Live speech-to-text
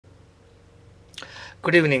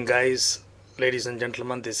Good evening, guys, ladies and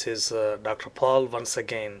gentlemen. This is Dr. Paul once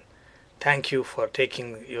again. Thank you for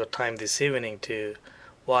taking your time this evening to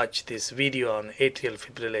watch this video on atrial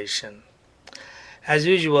fibrillation. As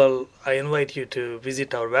usual, I invite you to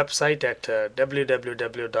visit our website at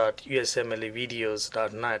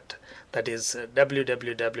www.usmlevideos.net. That is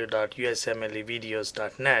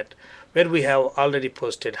www.usmlevideos.net, where we have already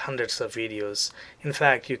posted hundreds of videos. In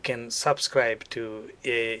fact, you can subscribe to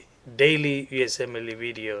a daily USMLE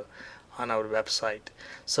video on our website.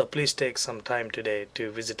 So please take some time today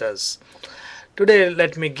to visit us. Today,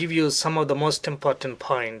 let me give you some of the most important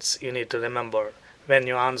points you need to remember when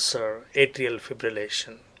you answer atrial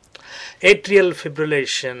fibrillation. Atrial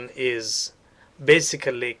fibrillation is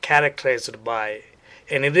basically characterized by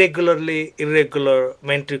an irregular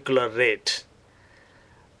ventricular rate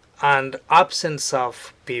and absence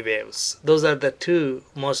of P waves. Those are the two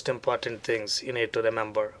most important things you need to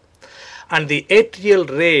remember. And the atrial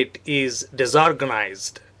rate is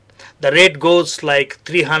disorganized. The rate goes like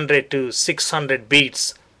 300 to 600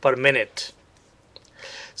 beats per minute.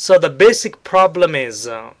 So the basic problem is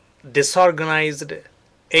disorganized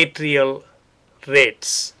atrial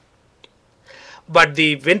rates. But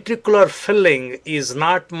the ventricular filling is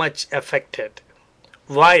not much affected.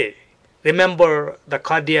 Why? Remember the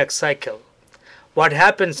cardiac cycle. What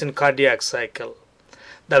happens in cardiac cycle?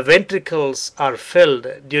 The ventricles are filled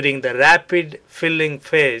during the rapid filling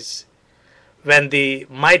phase when the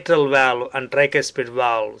mitral valve and tricuspid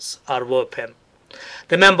valves are open.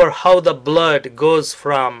 Remember how the blood goes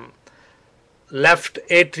from left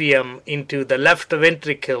atrium into the left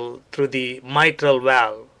ventricle through the mitral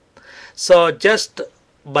valve. So just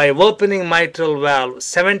by opening mitral valve,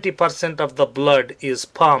 70% of the blood is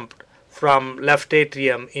pumped from left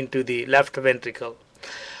atrium into the left ventricle.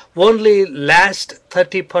 Only last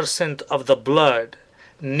 30% of the blood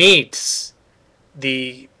needs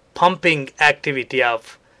the pumping activity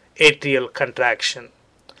of atrial contraction.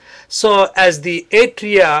 So as the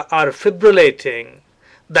atria are fibrillating,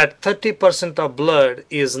 that 30% of blood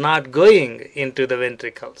is not going into the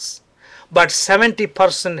ventricles, but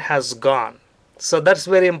 70% has gone. So that's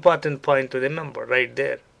very important point to remember right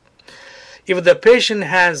there. If the patient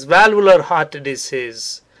has valvular heart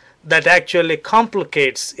disease, that actually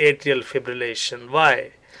complicates atrial fibrillation.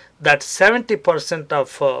 Why? That 70%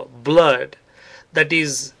 of blood that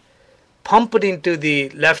is pumped into the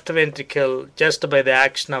left ventricle just by the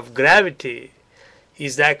action of gravity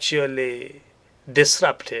is actually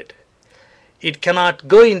disrupted. It cannot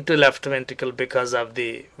go into left ventricle because of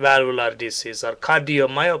the valvular disease or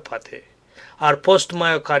cardiomyopathy or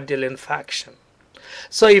postmyocardial infarction.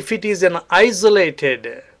 So if it is an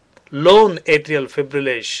isolated lone atrial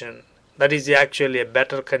fibrillation, that is actually a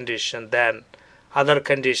better condition than other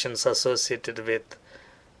conditions associated with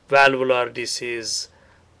valvular disease,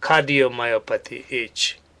 cardiomyopathy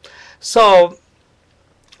each. So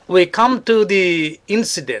we come to the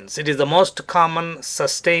incidence. It is the most common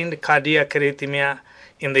sustained cardiac arrhythmia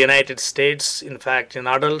in the United States. In fact, in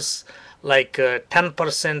adults, like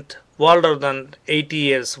 10% older than 80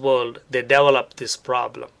 years old, they develop this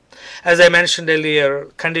problem. As I mentioned earlier,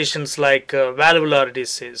 conditions like valvular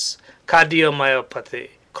disease, cardiomyopathy,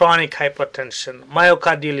 chronic hypertension,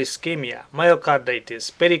 myocardial ischemia,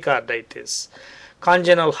 myocarditis, pericarditis,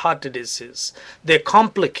 congenital heart disease, they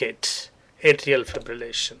complicate atrial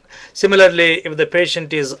fibrillation. Similarly, if the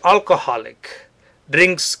patient is alcoholic,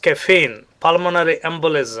 drinks caffeine, pulmonary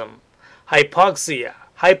embolism, hypoxia,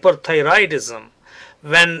 hyperthyroidism,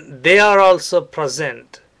 when they are also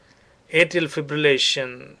present, atrial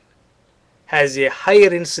fibrillation has a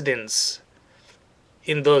higher incidence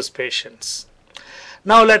in those patients.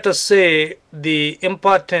 Now let us say the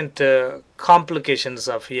important complications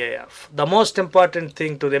of AF. The most important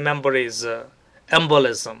thing to remember is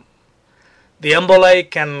embolism. The emboli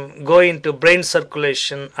can go into brain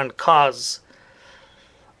circulation and cause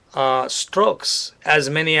strokes. As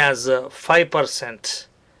many as 5%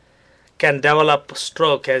 can develop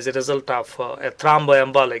stroke as a result of a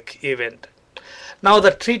thromboembolic event. Now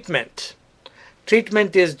the treatment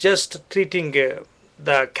is just treating the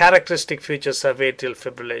characteristic features of atrial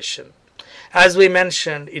fibrillation. As we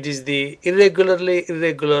mentioned, it is the irregular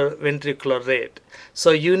ventricular rate.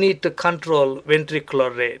 So you need to control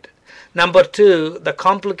ventricular rate. Number two, the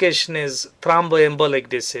complication is thromboembolic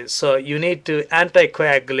disease. So you need to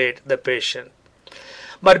anticoagulate the patient.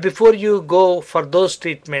 But before you go for those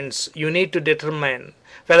treatments, you need to determine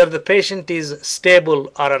whether the patient is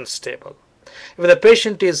stable or unstable. If the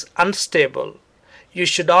patient is unstable, you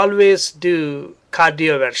should always do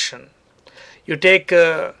cardioversion. You take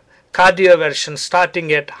cardioversion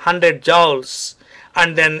starting at 100 joules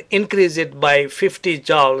and then increase it by 50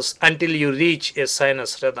 joules until you reach a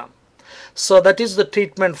sinus rhythm. So that is the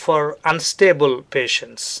treatment for unstable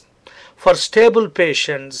patients. For stable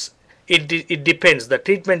patients, it depends. The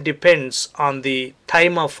treatment depends on the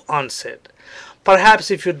time of onset.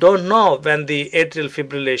 Perhaps if you don't know when the atrial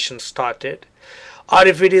fibrillation started, or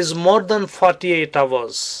if it is more than 48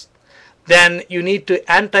 hours, then you need to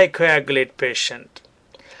anticoagulate patient.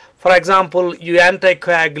 For example, you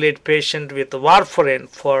anticoagulate patient with warfarin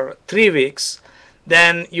for 3 weeks,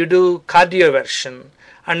 then you do cardioversion,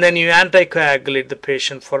 and then you anticoagulate the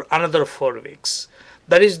patient for another 4 weeks.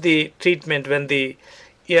 That is the treatment when the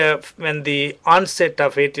onset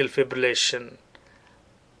of atrial fibrillation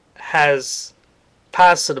has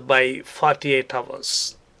passed by 48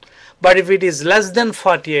 hours. But if it is less than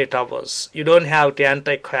 48 hours, you don't have to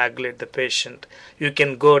anticoagulate the patient. You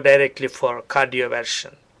can go directly for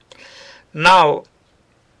cardioversion. Now,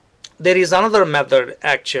 there is another method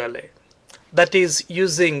actually, that is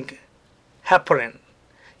using heparin.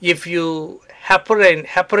 If you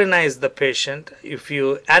heparinize the patient, if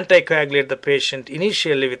you anticoagulate the patient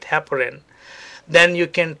initially with heparin, then you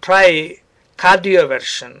can try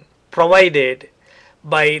cardioversion, provided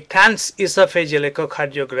by transesophageal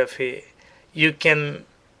echocardiography you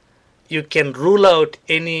can rule out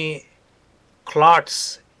any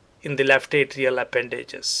clots in the left atrial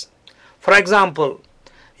appendages. For example,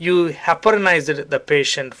 you heparinized the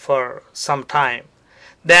patient for some time,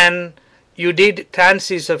 then you did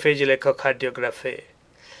transesophageal echocardiography,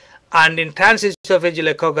 and in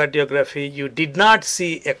transesophageal echocardiography you did not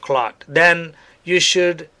see a clot, then you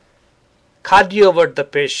should cardiovert the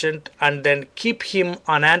patient and then keep him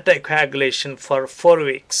on anticoagulation for 4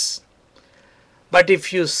 weeks. But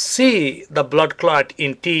if you see the blood clot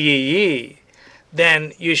in TEE,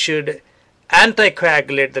 then you should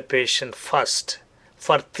anticoagulate the patient first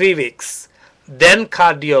for 3 weeks, then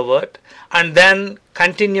cardiovert, and then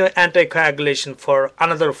continue anticoagulation for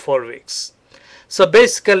another 4 weeks. So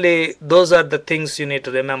basically those are the things you need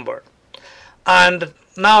to remember. And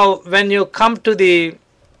now when you come to the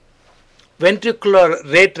ventricular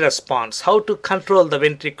rate response, how to control the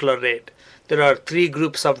ventricular rate, there are 3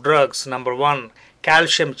 groups of drugs. Number 1,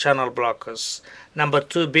 calcium channel blockers. Number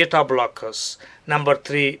 2, beta blockers. Number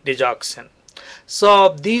 3, digoxin. So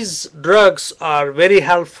these drugs are very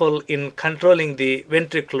helpful in controlling the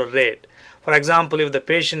ventricular rate. For example, if the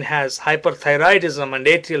patient has hyperthyroidism and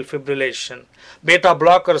atrial fibrillation, beta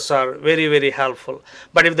blockers are very, very helpful.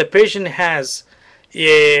 But if the patient has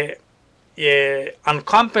a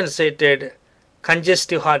uncompensated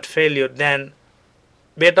congestive heart failure, then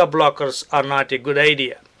beta blockers are not a good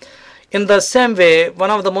idea. In the same way, one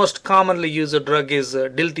of the most commonly used drug is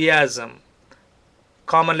diltiazem,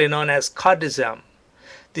 commonly known as cardizem.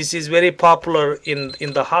 This is very popular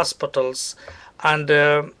in the hospitals, and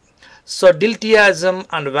so diltiazem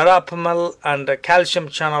and verapamil and calcium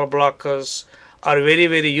channel blockers are very,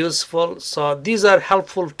 very useful. So these are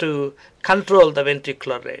helpful to control the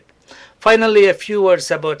ventricular rate. Finally, a few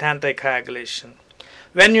words about anticoagulation.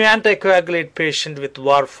 When you anticoagulate patient with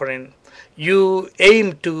warfarin, you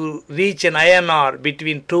aim to reach an INR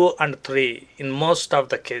between 2 and 3 in most of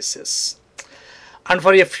the cases. And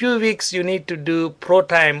for a few weeks you need to do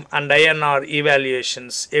ProTime and INR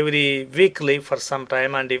evaluations every weekly for some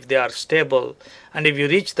time, and if they are stable and if you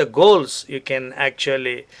reach the goals, you can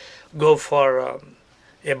actually go for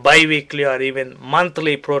a bi-weekly or even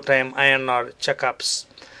monthly ProTime INR checkups.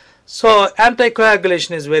 So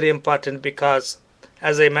anticoagulation is very important because,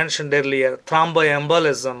 as I mentioned earlier,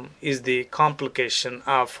 thromboembolism is the complication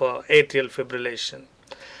of atrial fibrillation.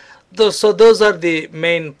 So those are the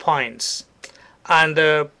main points. And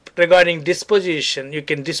regarding disposition, you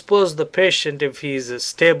can dispose the patient if he is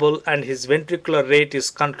stable and his ventricular rate is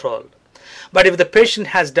controlled. But if the patient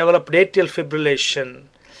has developed atrial fibrillation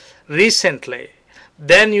recently,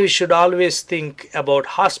 then you should always think about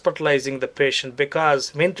hospitalizing the patient,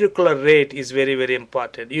 because ventricular rate is very, very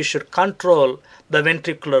important. You should control the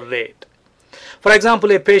ventricular rate. For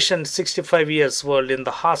example, a patient 65 years old in the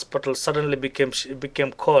hospital suddenly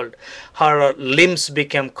became cold. Her limbs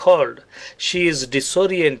became cold. She is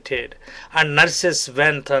disoriented, and nurses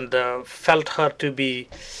went and felt her to be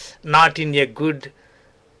not in a good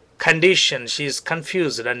condition. She is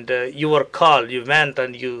confused, and you were called. You went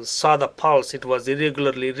and you saw the pulse. It was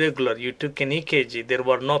irregular. You took an EKG. There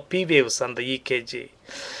were no P waves on the EKG.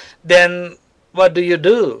 Then what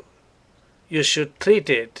do? You should treat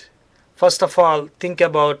it. First of all, think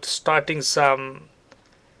about starting some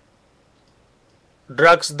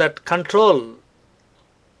drugs that control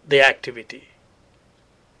the activity.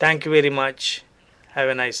 Thank you very much. Have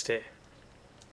a nice day.